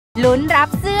ลุ้นรับ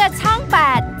เสื้อช่อง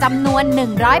 8 จำนวน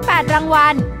 108 รางวั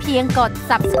ลเพียงกด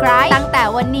subscribe ตั้งแต่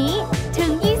วันนี้ถึ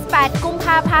ง 28 กุมภ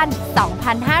าพันธ์ 2559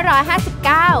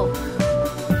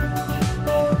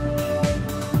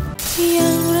 ยั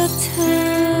งรักเธอ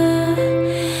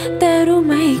แต่รู้ไ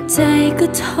หมใจก็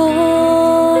ท้อ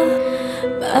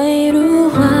ไม่รู้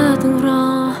ว่าต้องรอ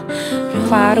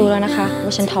ฟ้ารู้แล้วนะคะว่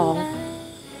าฉันท้อง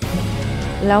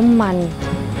แล้วมัน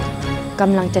ก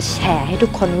ำลังจะแฉให้ทุ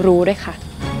กคนรู้ด้วยค่ะ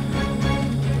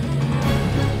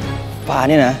ฟ้า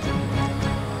เนี่ยนะ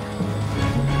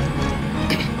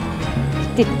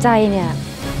จิตใจเนี่ย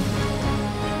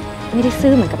ไม่ได้ซื่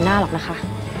อเหมือนกับหน้าหรอกนะคะ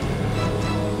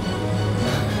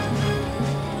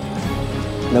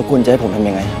แล้วคุณจะให้ผมทำ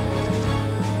ยังไง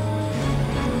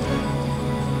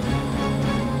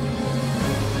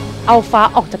เอาฟ้า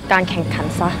ออกจากการแข่งขัน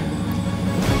ซะ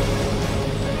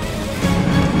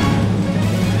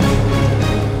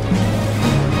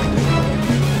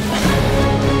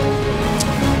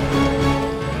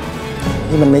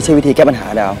นี่มันไม่ใช่วิธีแก้ปัญหา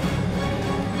ดาว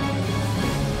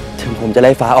ถึงผมจะไ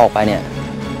ล่ฟ้าออกไปเนี่ย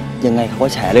ยังไงเขาก็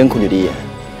แฉเรื่องคุณอยู่ดี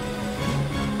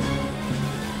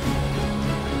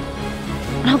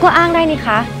เราก็อ้างได้นี่ค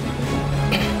ะ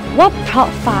ว่าเพราะ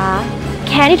ฟ้าแ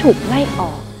ค่ที่ถูกไล่อ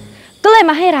อกก็เลย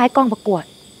มาให้ร้ายกองประกวด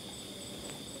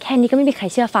แค่นี้ก็ไม่มีใคร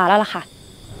เชื่อฟ้าแล้วล่ะค่ะ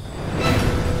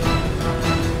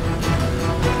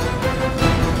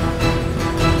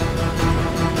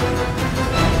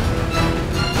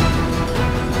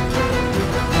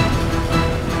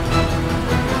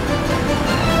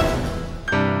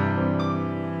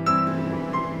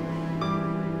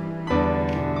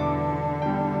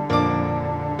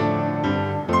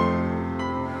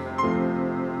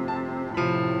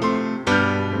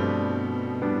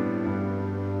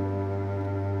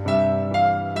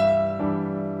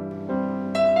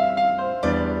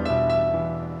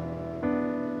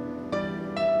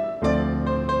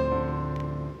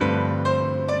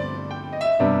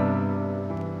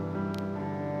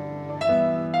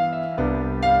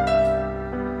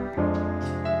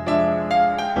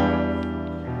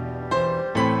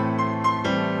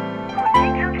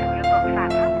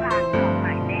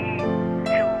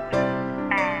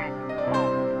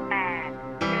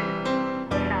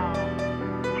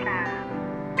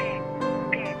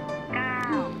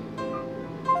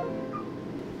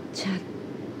ชัด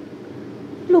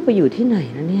ลูกไปอยู่ที่ไหน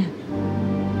นะเนี่ย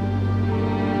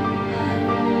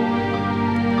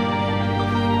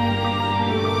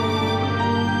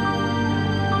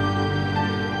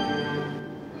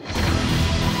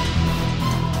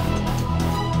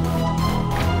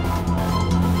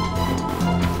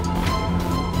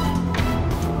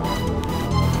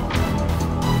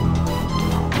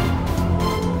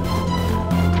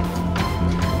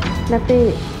นัตตี้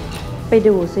ไป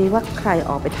ดูซิว่าใครอ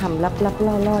อกไปทำลับๆ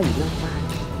ล่อๆอยู่นอกบ้าน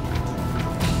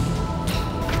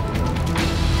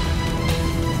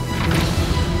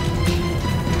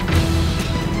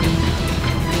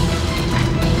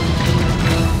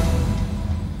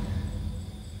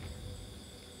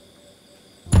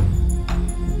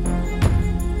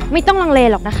ไม่ต้องลังเล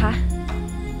หรอกนะคะ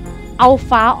เอา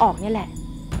ฟ้าออกนี่แหละ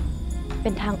เป็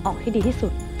นทางออกที่ดีที่สุ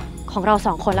ดของเรา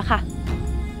2 คนแล้วค่ะ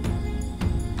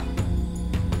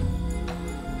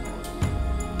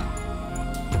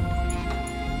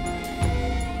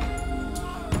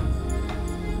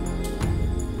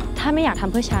ถ้าไม่อยากท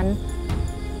ำเพื่อฉัน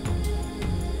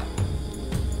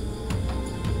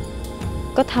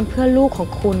ก็ทำเพื่อลูกของ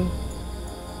คุณ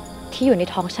ที่อยู่ใน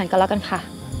ท้องฉันก็แล้วกันค่ะ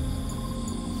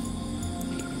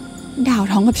ดาว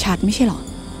ท้องกับชัดไม่ใช่หรอ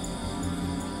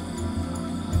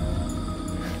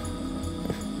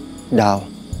ดาว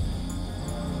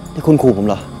นี่คุณขู่ผม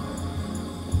เหรอ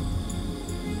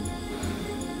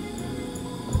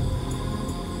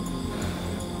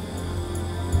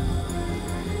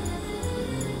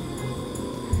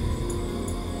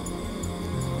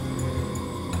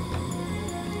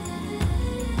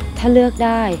ถ้าเลือกไ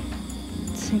ด้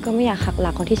ฉันก็ไม่อยากหักหลั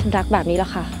กคนที่ฉันรักแบบนี้แล้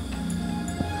วค่ะ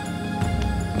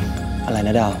อะไรน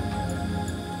ะดาว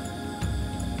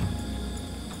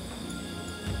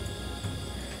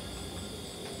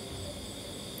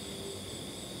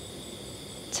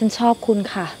ฉันชอบคุณ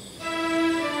ค่ะ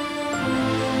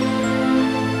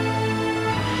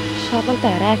ชอบตั้งแ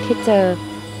ต่แรกที่เจอ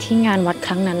ที่งานวัดค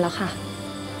รั้งนั้นแล้วค่ะ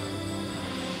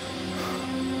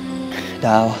ด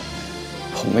าว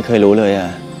ผมไม่เคยรู้เลยอะ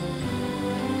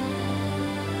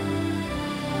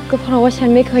ก็เพราะว่าฉัน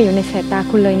ไม่เคยอยู่ในสายตา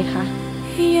คุณเลยนี่คะ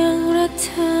ยังรักเธ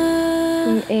อ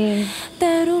คุณเองแ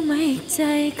ต่รู้ไหมใจ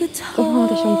ก็ท้อก็มอง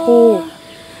แต่ชมพู่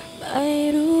ไม่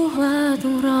รู้ว่าต้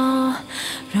องรอ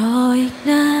อีก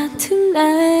นานถึงไหน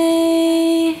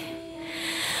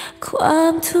ค ควา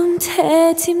มทุ่มเท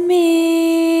ที่มี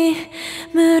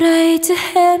เมื่อไรจะเ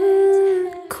ห็น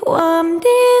ความ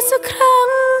ดีสักครั้ง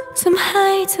ทำให้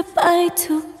เธอไป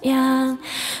ทุกอย่าง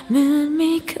เหมือนไ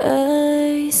ม่เค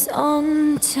ยสน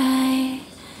ใจ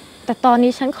แต่ตอน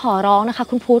นี้ฉันขอร้องนะคะ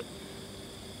คุณพุทธ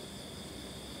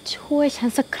ช่วยฉัน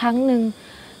สักครั้งหนึ่ง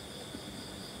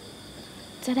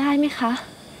จะได้ไหมคะ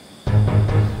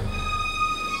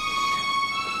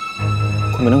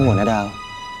คุณไม่ต้องห่วงนะดาว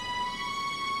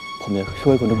ผมจะช่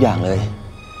วยคุณทุกอย่างเลย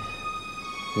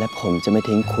และผมจะไม่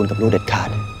ทิ้งคุณกับลูกเด็ดขาด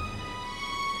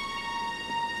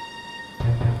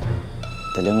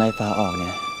แต่เรื่องไล่ฟ้าออกเนี่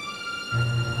ย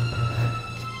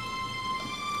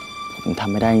ผมท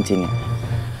ำไม่ได้จริงๆอ่ะ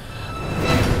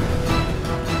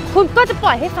คุณก็จะป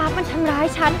ล่อยให้ฟ้ามันทำร้าย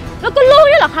ฉันแล้วก็ลูก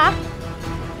นี่เหรอคะ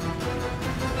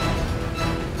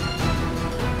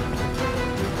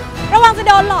ระวังจะโ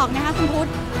ดนหลอกนะคะคุณพุทธ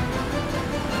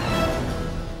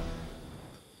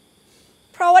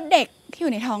เพราะว่าเด็กที่อ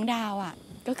ยู่ในท้องดาวอ่ะ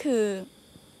ก็คือ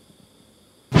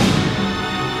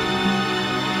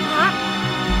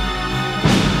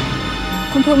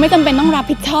คุณพุทธไม่จำเป็นต้องรับ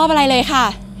ผิดชอบอะไรเลยค่ะ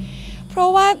เพราะ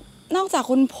ว่านอกจาก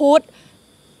คุณพุทธ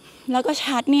แล้วก็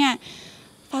ชัดเนี่ย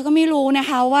ฟ้าก็ไม่รู้นะ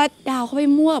คะว่าดาวเขาไป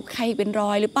มั่วกับใครเป็นร้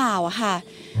อยหรือเปล่าอะค่ะ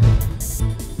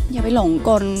อย่าไปหลงก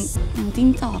ลนางจิ้ง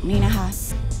จอกนี่นะคะ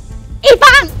อีฟ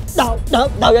างด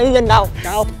าวเย็นๆดาว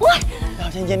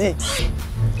เย็นๆนี่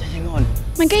ใจเย็นก่อน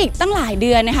มันก็อีกตั้งหลายเ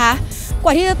ดือนนะคะก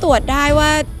ว่าที่จะตรวจได้ว่า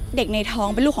เด็กในท้อง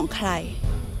เป็นลูกของใคร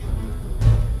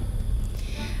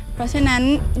เพราะฉะนั้น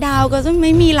ดาวก็จะไ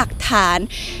ม่มีหลักฐาน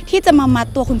ที่จะมามัด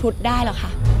ตัวคุณพุทธได้หรอกค่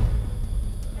ะ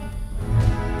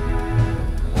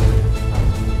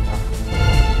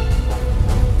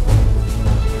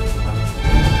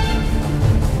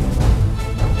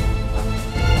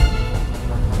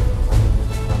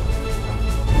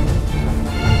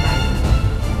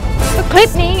คลิ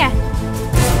ปนี้ไง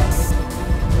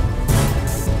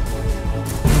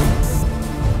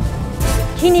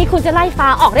ทีนี้คุณจะไล่ฟ้า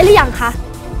ออกได้หรือยังคะ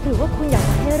หรือว่าคุณอยากจ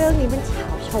ะให้เรื่องนี้เป็นเฉา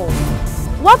โชว์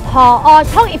ว่าผอ.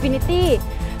ช่อง Infinity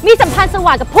มีสัมพันธ์ส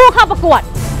ว่างกับผู้เข้าประกวด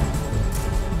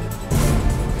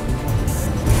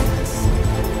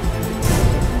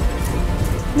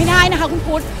ไม่ได้นะคะคุณ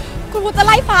พุทธจะไ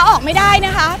ล่ฟ้าออกไม่ได้น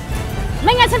ะคะไ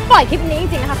ม่งั้นฉันปล่อยคลิปนี้จ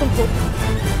ริงๆนะคะคุณพุทธ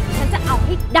ฉันจะเอาใ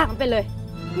ห้ดังไปเลย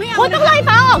ไม่เอาคุณต้องไล่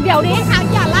ฟ้าออกเดี๋ยวนี้ค่ะ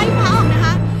อย่าไล่ฟ้าออกนะค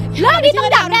ะเรื่องนี้ต้อง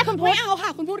ดังแน่คุณพุทธไม่เอาค่ะ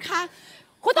คุณพุทธคะ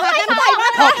คุณต้องไล่ฟ้า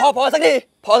ออกพอสักที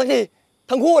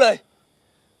ทั้งคู่เลย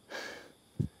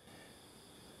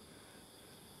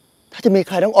ถ้าจะมีใ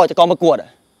ครต้องออกจากกองประกวดอ่ะ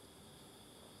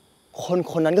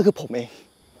คนนั้นก็คือผมเอง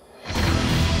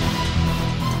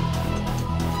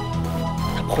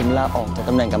ถ้าผมลาออกจากต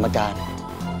ำแหน่งกรรมการ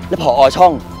และผอ.ช่อ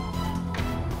ง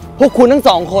พวกคุณทั้งส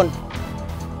องคน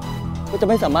ก็จะ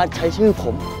ไม่สามารถใช้ชื่อผ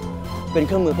มเป็นเ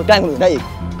ครื่องมือเพื่อแกล้งคนอื่นได้อีก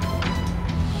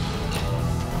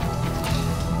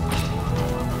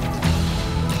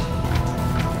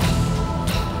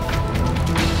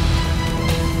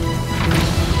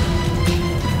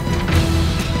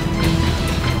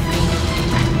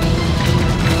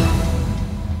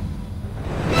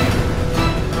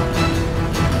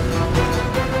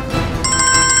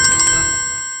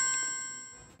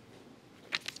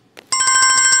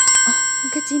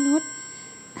คุณกจีนุช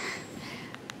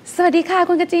สวัสดีค่ะ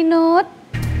คุณกจีนุช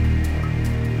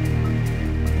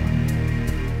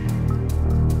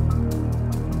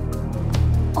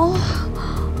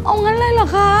เอางั้นเลยเหรอ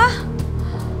คะ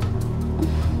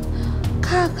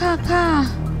ค่ะ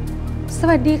ส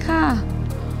วัสดีค่ะ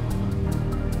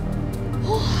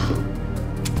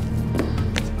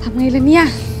ทำไงล่ะเนี่ย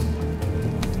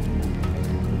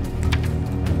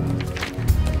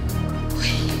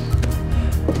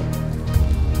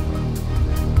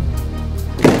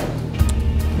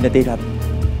เดตตี้ครับ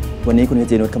วันนี้คุณก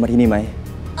จีนุชเข้ามาที่นี่ไหม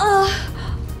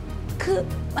คือ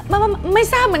ไม่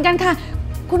ทราบเหมือนกันค่ะ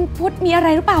คุณพุทธมีอะไร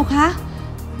หรือเปล่าคะ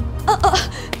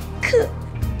คือ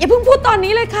อย่าเพิ่งพูดตอน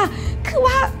นี้เลยค่ะคือ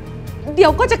ว่าเดี๋ย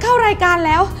วก็จะเข้ารายการแ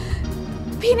ล้ว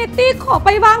พี่เนตตี้ขอไป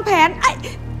วางแผน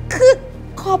คือ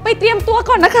ขอไปเตรียมตัว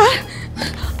ก่อนนะคะ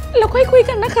แล้วค่อยคุย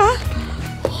กันนะคะ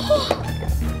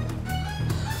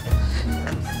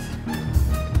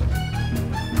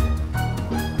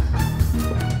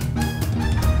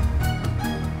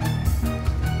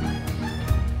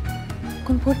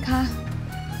คุณพุทธคะ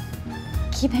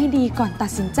คิดให้ดีก่อนตั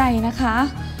ดสินใจนะคะ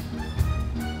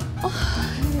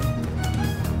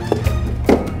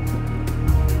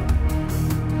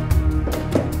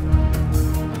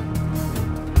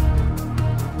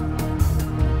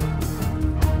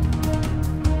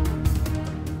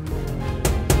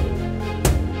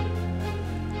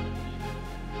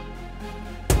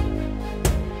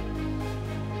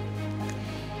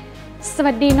ส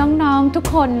วัสดีน้องๆทุก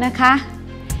คนนะคะ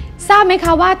ทราบไหมค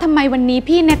ะว่าทำไมวันนี้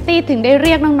พี่เนตตี้ถึงได้เ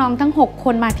รียกน้องๆทั้ง6ค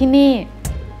นมาที่นี่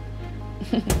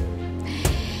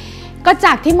ก็จ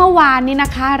ากที่เมื่อวานนี้น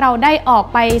ะคะเราได้ออก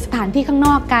ไปสถานที่ข้างน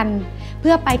อกกันเ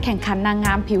พื่อไปแข่งขันนางง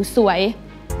ามผิวสวย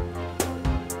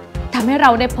ทำให้เร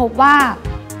าได้พบว่า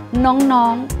น้อ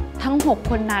งๆทั้ง6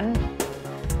คนนั้น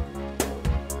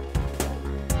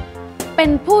เป็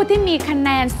นผู้ที่มีคะแน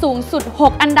นสูงสุด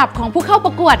6อันดับของผู้เข้าป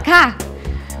ระกวดค่ะ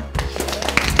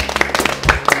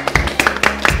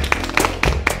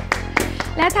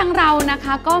และทางเรานะค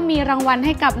ะก็มีรางวัลใ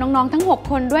ห้กับน้องๆทั้ง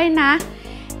6คนด้วยนะ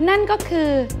นั่นก็คือ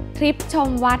ทริปชม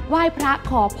วัดไหว้พระ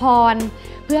ขอพร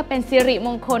เพื่อเป็นสิริม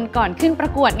งคลก่อนขึ้นปร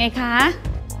ะกวดไงคะ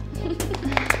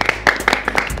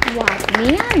วัดเ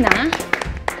นี้ยนะ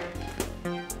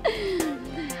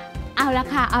เอาละ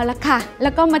ค่ะแ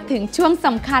ล้วก็มาถึงช่วงส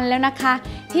ำคัญแล้วนะคะ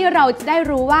ที่เราจะได้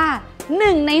รู้ว่า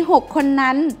1ใน6คน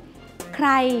นั้นใคร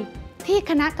ที่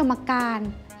คณะกรรมการ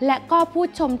และก็ผู้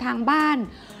ชมทางบ้าน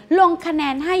ลงคะแน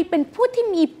นให้เป็นผู้ที่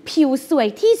มีผิวสวย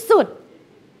ที่สุด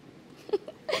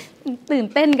ตื่น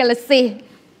เต้นกันละสิ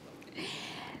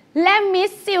และมิ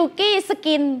สซิลกี้ส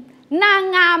กินนาง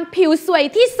งามผิวสวย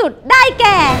ที่สุดได้แ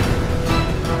ก่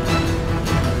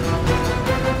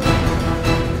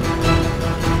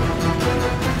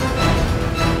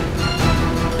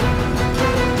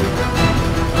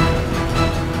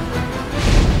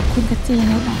คุณกระจี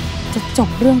นุชจะจบ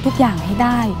เรื่องทุกอย่างให้ไ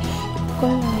ด้ก็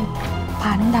เลยพ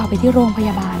าน้องดาวไปที่โรงพย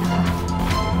าบาลนะคะ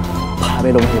พาไป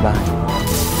โรงพยาบาล